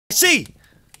See!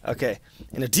 Okay.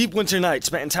 In a deep winter night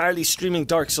spent entirely streaming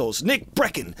Dark Souls, Nick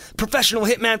Brecken, professional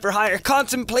hitman for hire,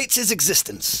 contemplates his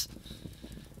existence.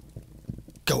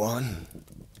 Go on.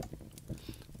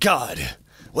 God,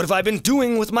 what have I been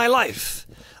doing with my life?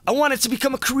 I wanted to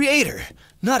become a creator,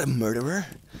 not a murderer.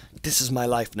 This is my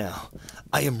life now.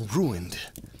 I am ruined.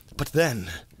 But then,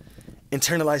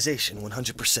 internalization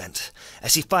 100%.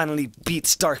 As he finally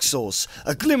beats Dark Souls,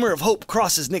 a glimmer of hope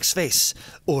crosses Nick's face.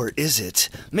 Or is it?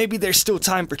 Maybe there's still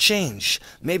time for change.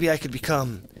 Maybe I could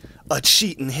become a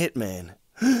cheatin' hitman.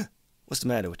 What's the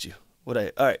matter with you?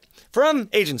 Alright. From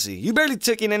agency. You've barely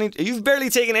taken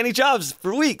any jobs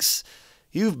for weeks.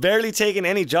 You've barely taken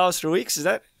any jobs for weeks? Is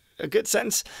that a good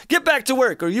sentence? Get back to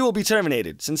work or you will be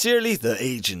terminated. Sincerely, the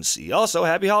agency. Also,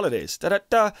 happy holidays.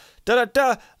 Da-da-da,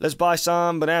 da-da-da. Let's buy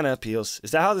some banana peels.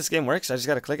 Is that how this game works? I just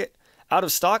gotta click it. Out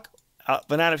of stock?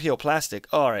 Banana peel plastic.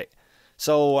 Alright.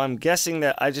 So, I'm guessing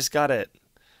that I just gotta...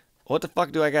 What the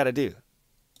fuck do I gotta do?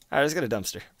 Alright, let's get a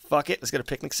dumpster. Fuck it. Let's get a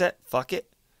picnic set. Fuck it.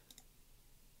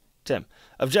 Tim.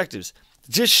 Objectives.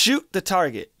 Just shoot the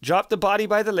target. Drop the body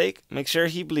by the lake. Make sure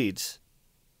he bleeds.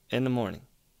 In the morning.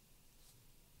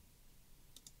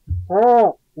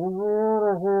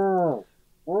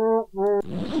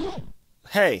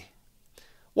 Hey.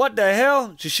 What the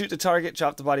hell? Just shoot the target,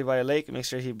 drop the body by a lake, and make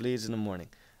sure he bleeds in the morning.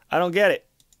 I don't get it.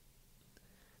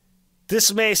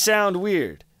 This may sound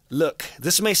weird. Look,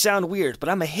 this may sound weird, but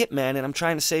I'm a hitman and I'm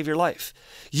trying to save your life.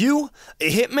 You?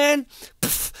 A hitman?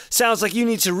 Pff, sounds like you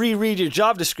need to reread your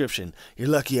job description. You're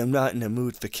lucky I'm not in a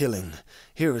mood for killing.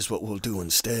 Here is what we'll do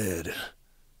instead.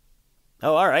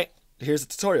 Oh, alright. Here's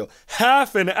the tutorial.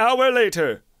 Half an hour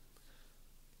later.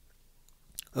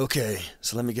 Okay,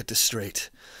 so let me get this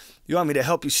straight. You want me to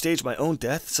help you stage my own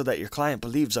death so that your client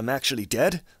believes I'm actually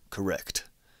dead? Correct.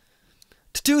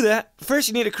 To do that, first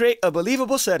you need to create a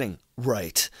believable setting.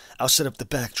 Right. I'll set up the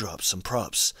backdrop, some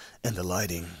props, and the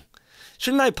lighting.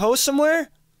 Shouldn't I pose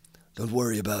somewhere? Don't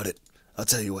worry about it. I'll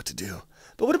tell you what to do.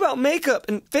 But what about makeup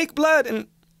and fake blood and...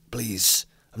 Please,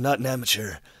 I'm not an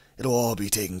amateur. It'll all be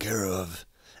taken care of.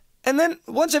 And then,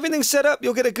 once everything's set up,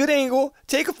 you'll get a good angle,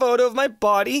 take a photo of my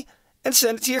body, and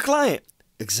send it to your client.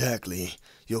 Exactly.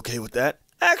 You okay with that?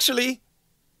 Actually...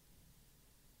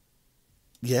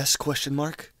 Yes, question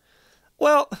mark?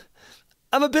 Well,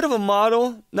 I'm a bit of a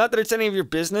model. Not that it's any of your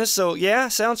business, so yeah,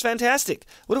 sounds fantastic.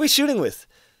 What are we shooting with?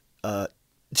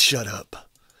 Shut up.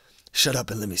 Shut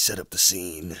up and let me set up the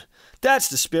scene. That's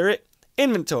the spirit.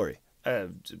 Inventory.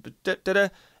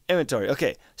 Inventory.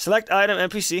 Okay, select item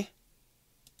NPC.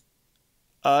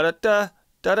 Da-da-da.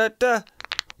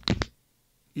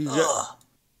 You got...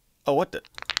 Oh, what the...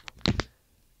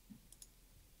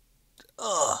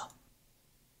 Oh,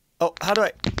 how do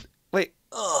I... Wait.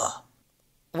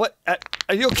 What?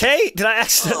 Are you okay? Did I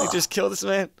accidentally just kill this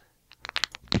man?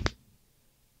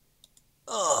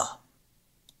 I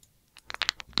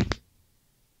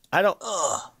don't...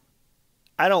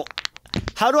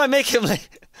 How do I make him lay...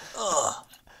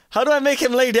 How do I make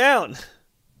him lay down?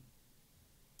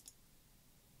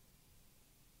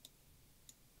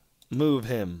 Move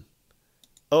him.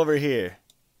 Over here.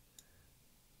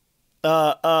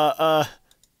 Talk.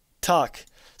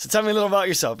 So tell me a little about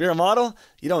yourself. You're a model?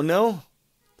 You don't know?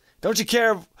 Don't you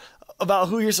care about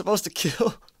who you're supposed to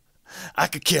kill? I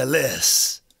could care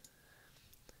less.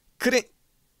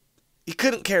 You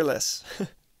couldn't care less.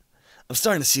 I'm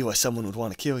starting to see why someone would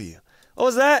want to kill you. What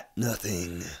was that?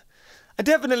 Nothing. I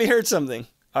definitely heard something.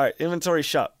 Alright, inventory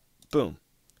shop. Boom.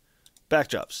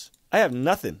 Backdrops. I have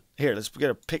nothing. Here, let's get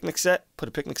a picnic set. Put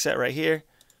a picnic set right here.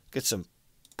 Get some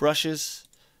brushes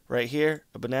right here.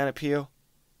 A banana peel.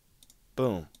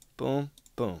 Boom. Boom.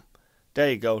 Boom. There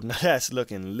you go. Now that's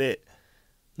looking lit.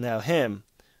 Now him.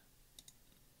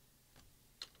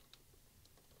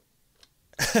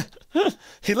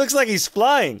 He looks like he's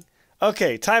flying.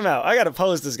 Okay, time out. I gotta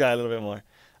pose this guy a little bit more.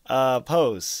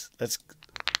 Pose. Let's...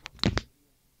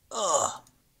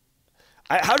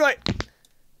 How do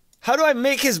I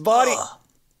make his body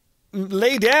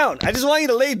lay down? I just want you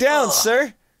to lay down,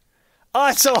 sir. Oh,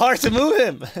 it's so hard to move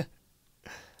him.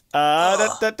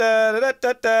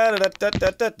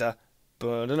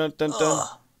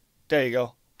 There you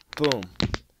go. Boom.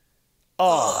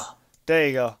 Oh, there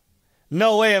you go.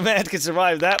 No way a man can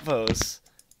survive that pose.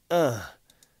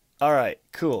 Alright,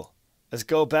 cool. Let's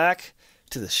go back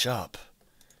to the shop.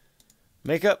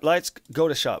 Makeup, lights, go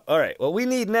to shop. Alright, what we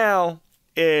need now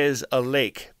is a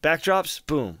lake. Backdrops,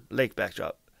 boom, lake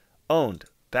backdrop. Owned,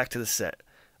 back to the set.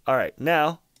 Alright,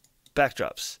 now,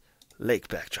 backdrops, lake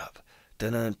backdrop.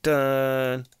 Dun dun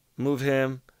dun. Move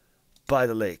him by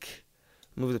the lake.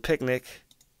 Move the picnic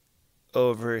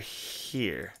over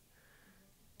here.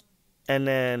 And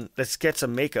then let's get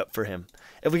some makeup for him.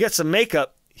 If we get some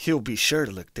makeup, he'll be sure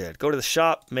to look dead. Go to the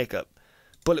shop, makeup.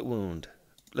 Bullet wound.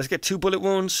 Let's get 2 bullet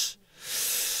wounds.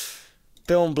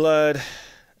 Film blood.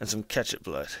 And some ketchup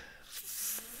blood.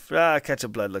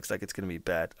 Ketchup blood looks like it's going to be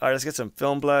bad. Alright, let's get some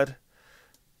film blood.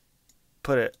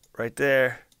 Put it right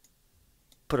there.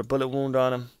 Put a bullet wound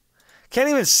on him. Can't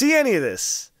even see any of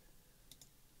this.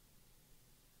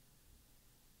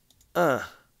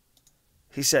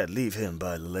 He said leave him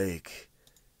by the lake.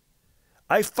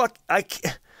 I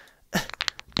can't.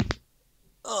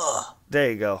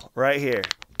 There you go. Right here.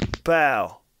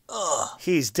 Bow.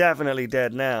 He's definitely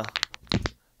dead now.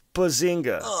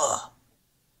 Bazinga.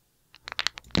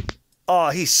 Oh,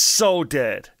 he's so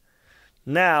dead.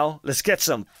 Now, let's get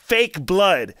some fake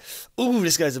blood. Ooh,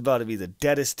 this guy's about to be the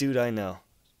deadest dude I know.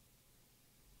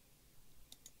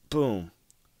 Boom.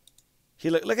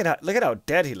 Look at how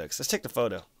dead he looks. Let's take the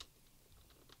photo.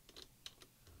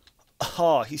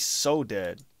 Oh, he's so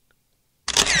dead.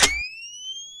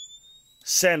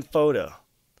 Send photo.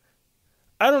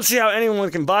 I don't see how anyone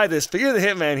can buy this, but you're the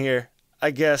hitman here, I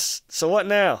guess. So what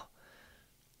now?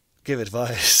 Give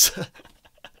advice.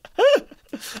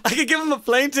 I could give him a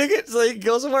plane ticket so he can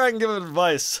go somewhere. I can give him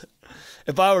advice.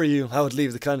 If I were you, I would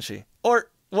leave the country.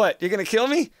 Or what? You're gonna kill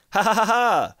me? Ha ha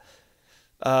ha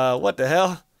ha. What the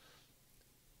hell?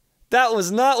 That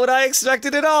was not what I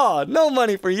expected at all. No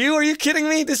money for you. Are you kidding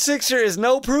me? This picture is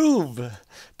no proof.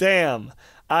 Damn.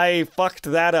 I fucked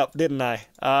that up, didn't I?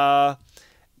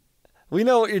 We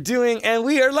know what you're doing, and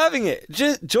we are loving it.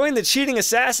 Just join the Cheating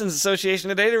Assassins Association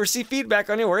today to receive feedback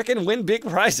on your work and win big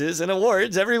prizes and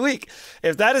awards every week.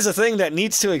 If that is a thing that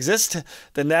needs to exist,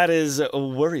 then that is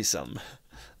worrisome.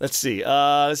 Let's see.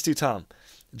 Let's do Tom.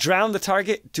 Drown the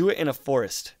target. Do it in a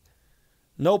forest.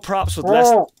 No props with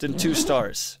less than 2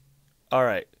 stars. All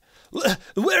right.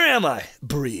 Where am I?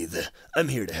 Breathe. I'm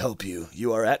here to help you.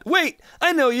 You are at... Wait!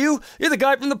 I know you! You're the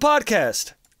guy from the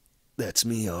podcast. That's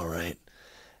me, all right.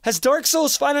 Has Dark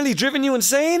Souls finally driven you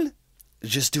insane?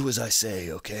 Just do as I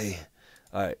say, okay?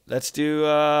 All right, let's do...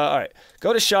 all right,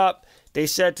 go to shop. They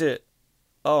said to...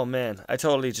 Oh, man, I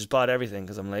totally just bought everything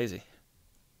because I'm lazy.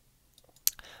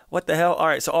 What the hell? All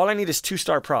right, so all I need is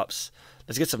 2-star props.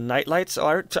 Let's get some night lights.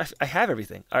 Oh, I have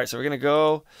everything. All right, so we're going to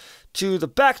go to the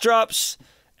backdrops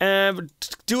and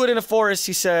do it in a forest,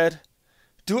 he said.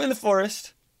 Do it in the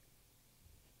forest.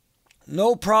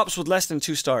 No props with less than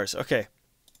 2 stars. Okay.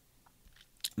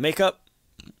 Makeup.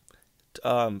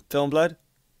 Film blood.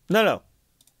 No.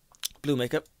 Blue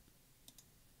makeup.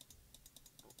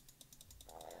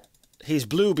 He's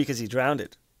blue because he drowned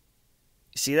it.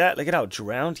 You see that? Look at how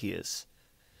drowned he is.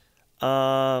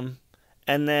 And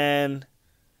then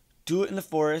do it in the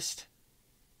forest.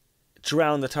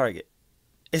 Drown the target.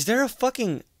 Is there a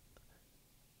fucking...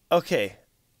 Okay.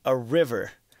 A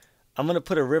river. I'm going to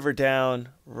put a river down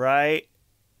right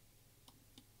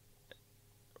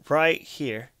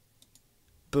here.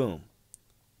 Boom.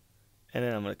 And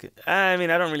then I'm going to... I mean,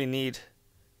 I don't really need...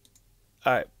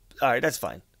 Alright, that's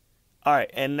fine.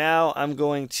 Alright, and now I'm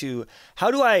going to... How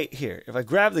do I... Here, if I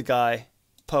grab the guy,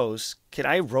 pose, can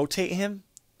I rotate him?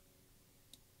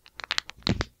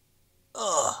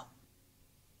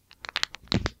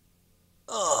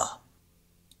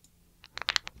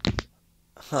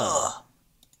 Huh.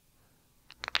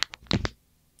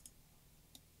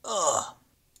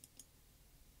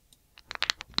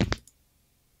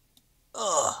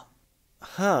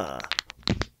 Huh.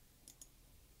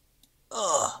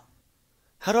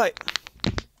 How do I...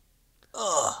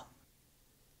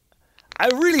 I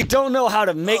really don't know how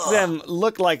to make them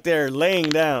look like they're laying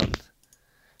down.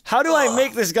 How do I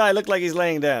make this guy look like he's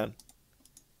laying down?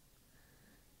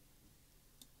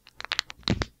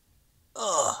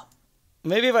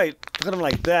 Maybe if I put him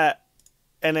like that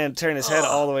and then turn his head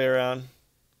all the way around.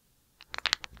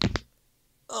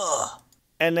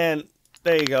 And then,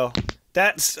 there you go.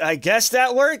 That's, I guess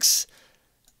that works.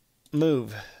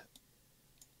 Move.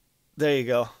 There you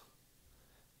go.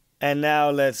 And now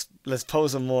let's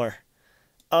pose him more.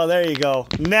 Oh, there you go.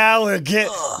 Now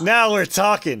we're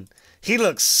talking. He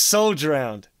looks so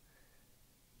drowned.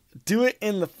 Do it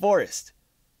in the forest.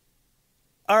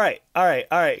 All right,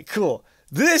 cool.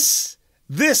 This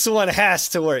one has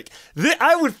to work.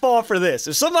 I would fall for this.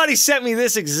 If somebody sent me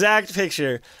this exact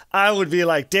picture, I would be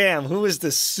like, damn, who is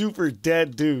this super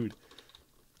dead dude?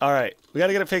 All right, we got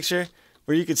to get a picture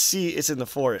where you can see it's in the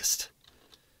forest.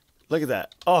 Look at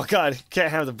that. Oh, God, can't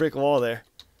have the brick wall there.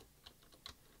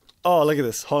 Oh, look at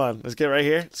this. Hold on. Let's get right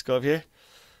here. Let's go up here.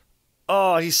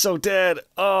 Oh, he's so dead.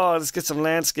 Oh, let's get some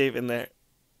landscape in there.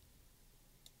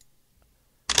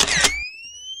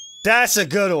 That's a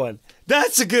good one.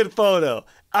 That's a good photo.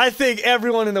 I think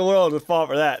everyone in the world would fall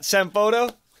for that. Send photo.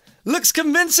 Looks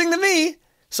convincing to me.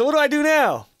 So what do I do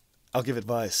now? I'll give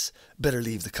advice. Better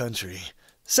leave the country.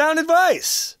 Sound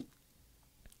advice.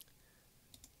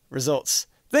 Results.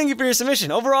 Thank you for your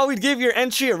submission. Overall, we'd give your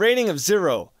entry a rating of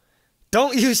 0.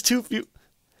 Don't use too few.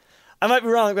 I might be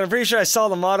wrong, but I'm pretty sure I saw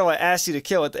the motto I asked you to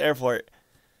kill at the airport.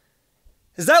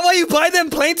 Is that why you buy them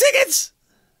plane tickets?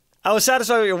 I was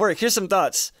satisfied with your work. Here's some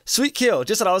thoughts. Sweet kill,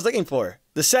 just what I was looking for.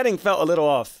 The setting felt a little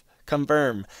off.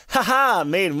 Confirm. Haha,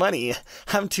 made money.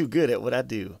 I'm too good at what I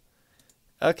do.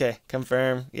 Okay,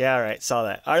 confirm. Yeah, alright, saw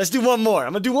that. Alright, let's do one more.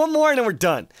 I'm gonna do one more and then we're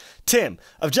done. Tim,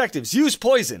 objectives. Use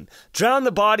poison. Drown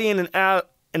the body in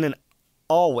an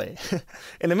hallway.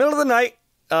 In the middle of the night,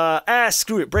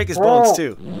 screw it. Break his bones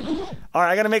too.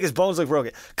 Alright, I gotta make his bones look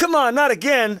broken. Come on, not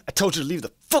again. I told you to leave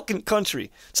the fucking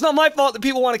country. It's not my fault that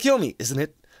people want to kill me, isn't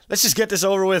it? Let's just get this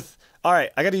over with.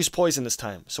 Alright, I gotta use poison this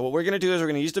time. So what we're gonna do is we're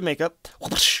gonna use the makeup.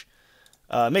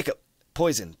 Makeup.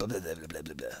 Poison. Blah, blah, blah, blah,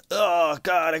 blah, blah. Oh,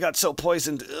 God, I got so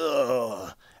poisoned.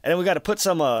 Ugh. And then we gotta put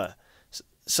some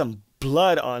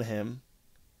blood on him.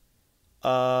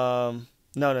 No.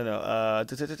 I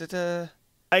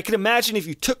can imagine if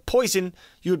you took poison,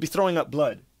 you would be throwing up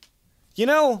blood. You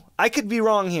know, I could be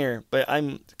wrong here, but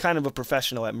I'm kind of a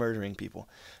professional at murdering people.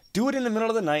 Do it in the middle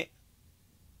of the night.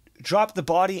 Drop the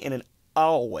body in an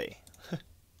hallway.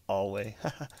 Hallway.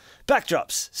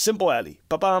 Backdrops. Simple alley.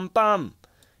 Ba-bam-bam.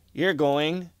 You're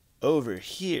going over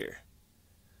here.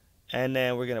 And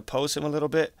then we're going to pose him a little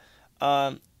bit.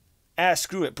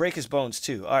 Screw it. Break his bones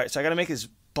too. Alright, so I got to make his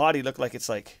body look like it's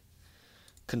like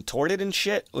contorted and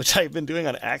shit, which I've been doing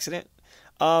on accident.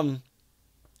 Alright,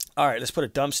 let's put a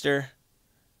dumpster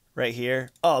right here.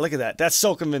 Oh, look at that. That's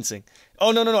so convincing.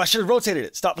 Oh, no. I should have rotated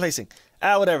it. Stop placing.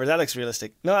 Whatever. That looks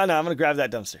realistic. No, I'm going to grab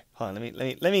that dumpster. Hold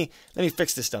on. Let me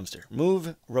fix this dumpster.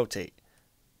 Move, rotate.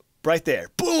 Right there.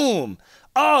 Boom.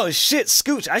 Oh, shit,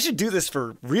 Skooch. I should do this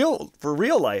for real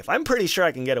life. I'm pretty sure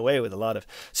I can get away with a lot of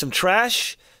some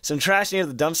trash near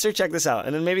the dumpster. Check this out.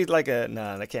 And then maybe like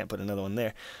I can't put another one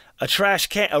there. A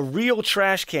real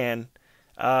trash can.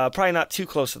 Probably not too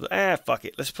close to the, fuck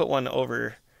it. Let's put one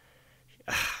over.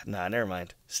 Nah, never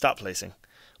mind. Stop placing.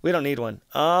 We don't need one.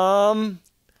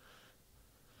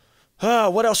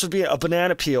 What else would be a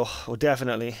banana peel? Will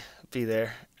definitely be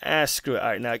there. Screw it.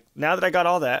 All right, now that I got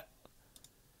all that,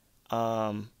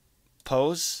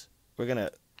 pose. We're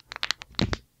gonna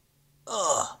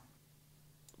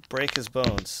break his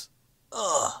bones.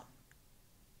 Oh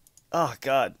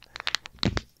God.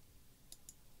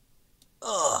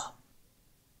 Oh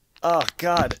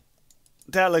God.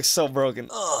 That looks so broken.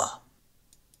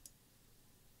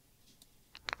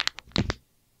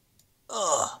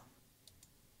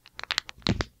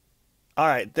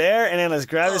 Alright, there, and then let's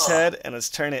grab his head and let's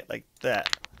turn it like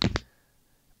that.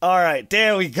 Alright,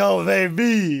 there we go,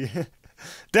 baby.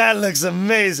 That looks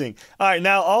amazing. Alright,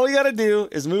 now all we gotta do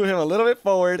is move him a little bit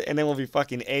forward and then we'll be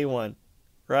fucking A1.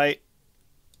 Right?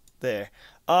 There.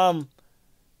 Alright,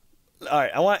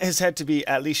 I want his head to be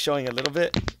at least showing a little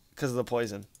bit because of the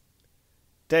poison.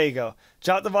 There you go.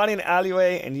 Drop the body in the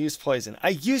alleyway and use poison. I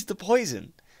used the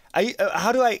poison.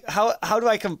 How do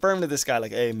I confirm to this guy,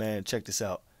 like, hey man, check this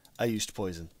out. I used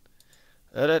poison.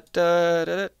 Oh, that's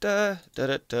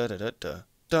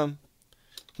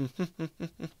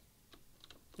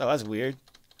weird. I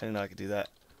didn't know I could do that.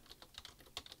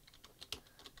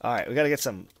 Alright, we gotta get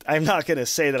some. I'm not gonna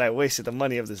say that I wasted the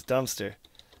money of this dumpster.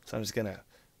 So I'm just gonna.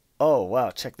 Oh,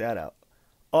 wow, check that out.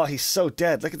 Oh, he's so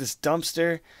dead. Look at this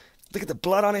dumpster. Look at the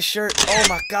blood on his shirt. Oh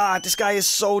my God, this guy is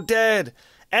so dead.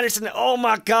 Anderson, oh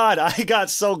my God, I got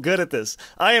so good at this.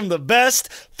 I am the best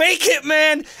fake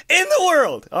hitman in the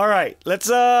world. All right, let's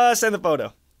send the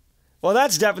photo. Well,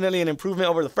 that's definitely an improvement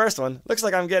over the first one. Looks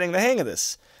like I'm getting the hang of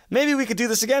this. Maybe we could do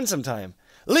this again sometime.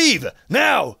 Leave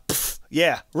now. Pfft,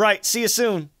 yeah, right. See you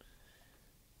soon.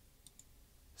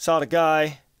 Saw the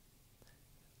guy.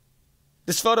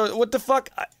 This photo, what the fuck?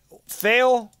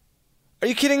 Fail? Are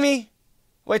you kidding me?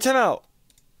 Wait, time out.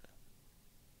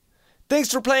 Thanks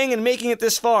for playing and making it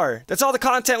this far. That's all the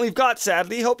content we've got,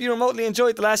 sadly. Hope you remotely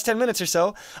enjoyed the last 10 minutes or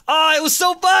so. It was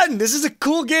so fun! This is a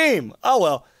cool game. Oh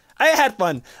well, I had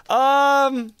fun.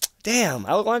 Damn,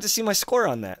 I wanted to see my score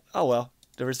on that. Oh well,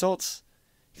 the results,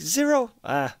 0.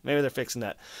 Maybe they're fixing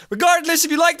that. Regardless,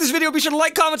 if you like this video, be sure to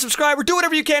like, comment, subscribe, or do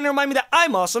whatever you can to remind me that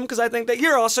I'm awesome, because I think that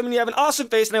you're awesome and you have an awesome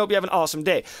face, and I hope you have an awesome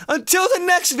day. Until the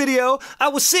next video, I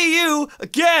will see you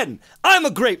again. I'm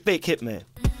a great fake hitman.